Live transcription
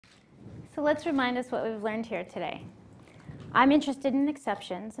So let's remind us what we've learned here today. I'm interested in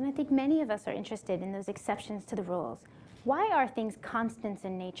exceptions, and I think many of us are interested in those exceptions to the rules. Why are things constants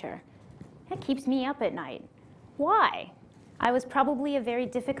in nature? That keeps me up at night. Why? I was probably a very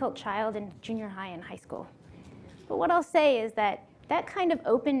difficult child in junior high and high school. But what I'll say is that that kind of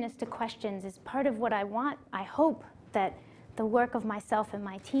openness to questions is part of what I want. I hope that the work of myself and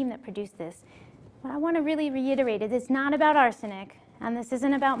my team that produced this, what I want to really reiterate is it's not about arsenic, and this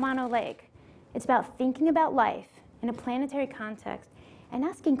isn't about Mono Lake. It's about thinking about life in a planetary context and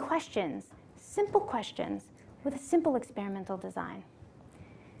asking questions, simple questions, with a simple experimental design.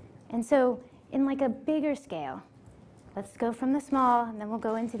 And so in like a bigger scale, let's go from the small and then we'll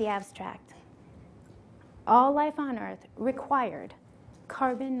go into the abstract. All life on Earth required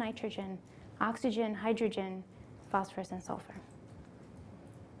carbon, nitrogen, oxygen, hydrogen, phosphorus, and sulfur.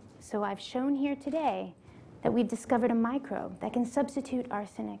 So I've shown here today that we've discovered a microbe that can substitute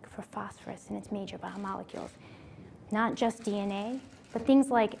arsenic for phosphorus in its major biomolecules. Not just DNA, but things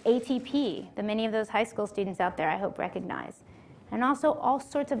like ATP that many of those high school students out there I hope recognize, and also all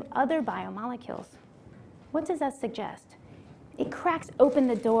sorts of other biomolecules. What does that suggest? It cracks open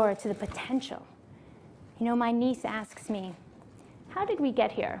the door to the potential. You know, my niece asks me, how did we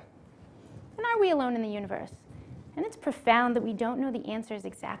get here? And are we alone in the universe? And it's profound that we don't know the answers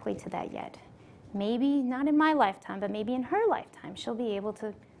exactly to that yet. Maybe not in my lifetime, but maybe in her lifetime, she'll be able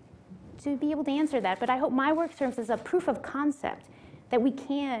to answer that. But I hope my work serves as a proof of concept that we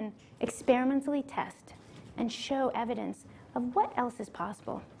can experimentally test and show evidence of what else is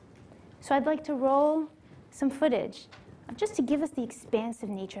possible. So I'd like to roll some footage just to give us the expansive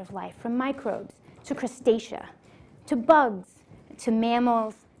nature of life, from microbes to crustacea, to bugs, to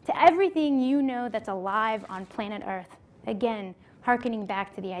mammals, to everything you know that's alive on planet Earth. Again, hearkening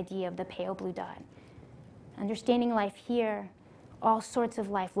back to the idea of the pale blue dot. Understanding life here, all sorts of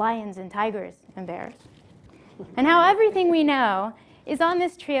life, lions and tigers and bears. And how everything we know is on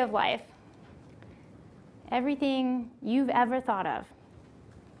this tree of life. Everything you've ever thought of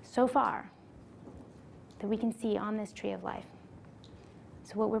so far that we can see on this tree of life.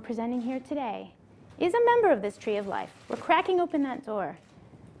 So what we're presenting here today is a member of this tree of life. We're cracking open that door.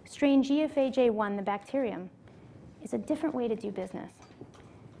 Strain GFAJ1, the bacterium, is a different way to do business,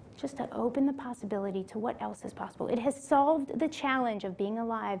 just to open the possibility to what else is possible. It has solved the challenge of being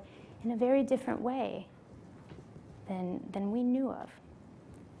alive in a very different way than we knew of.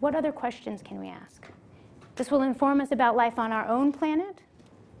 What other questions can we ask? This will inform us about life on our own planet,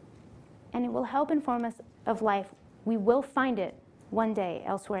 and it will help inform us of life. We will find it one day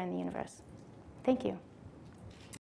elsewhere in the universe. Thank you.